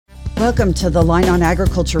Welcome to the Line on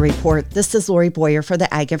Agriculture Report. This is Lori Boyer for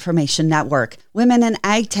the Ag Information Network. Women in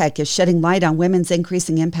Ag Tech is shedding light on women's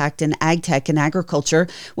increasing impact in ag tech and agriculture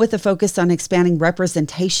with a focus on expanding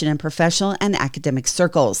representation in professional and academic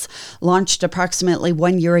circles. Launched approximately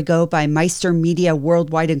 1 year ago by Meister Media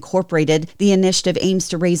Worldwide Incorporated, the initiative aims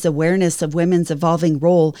to raise awareness of women's evolving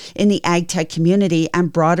role in the ag tech community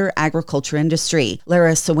and broader agriculture industry.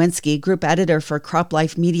 Lara Sawinski, group editor for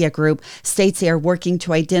CropLife Media Group, states they are working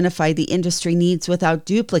to identify the industry needs without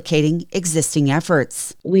duplicating existing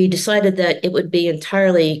efforts. We decided that it would be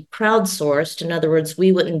entirely crowdsourced. In other words,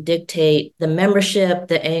 we wouldn't dictate the membership,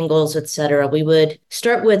 the angles, etc. We would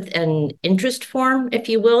start with an interest form, if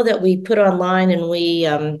you will, that we put online, and we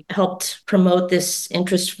helped promote this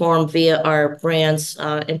interest form via our brands,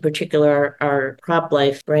 in particular our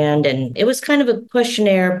CropLife brand. And it was kind of a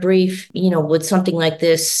questionnaire brief, would something like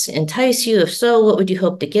this entice you? If so, what would you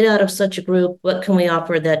hope to get out of such a group? What can we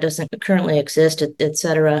offer that doesn't currently exist,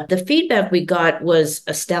 etc. The feedback we got was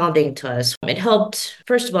astounding to us. It helped,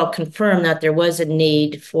 first of all, confirm that there was a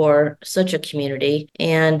need for such a community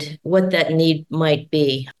and what that need might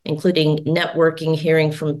be, including networking,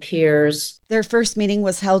 hearing from peers. Their first meeting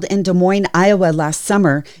was held in Des Moines, Iowa last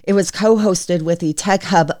summer. It was co-hosted with the Tech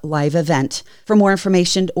Hub live event. For more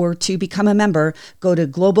information or to become a member, go to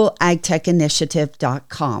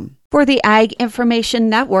globalagtechinitiative.com. For the Ag Information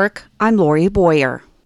Network, I'm Lori Boyer.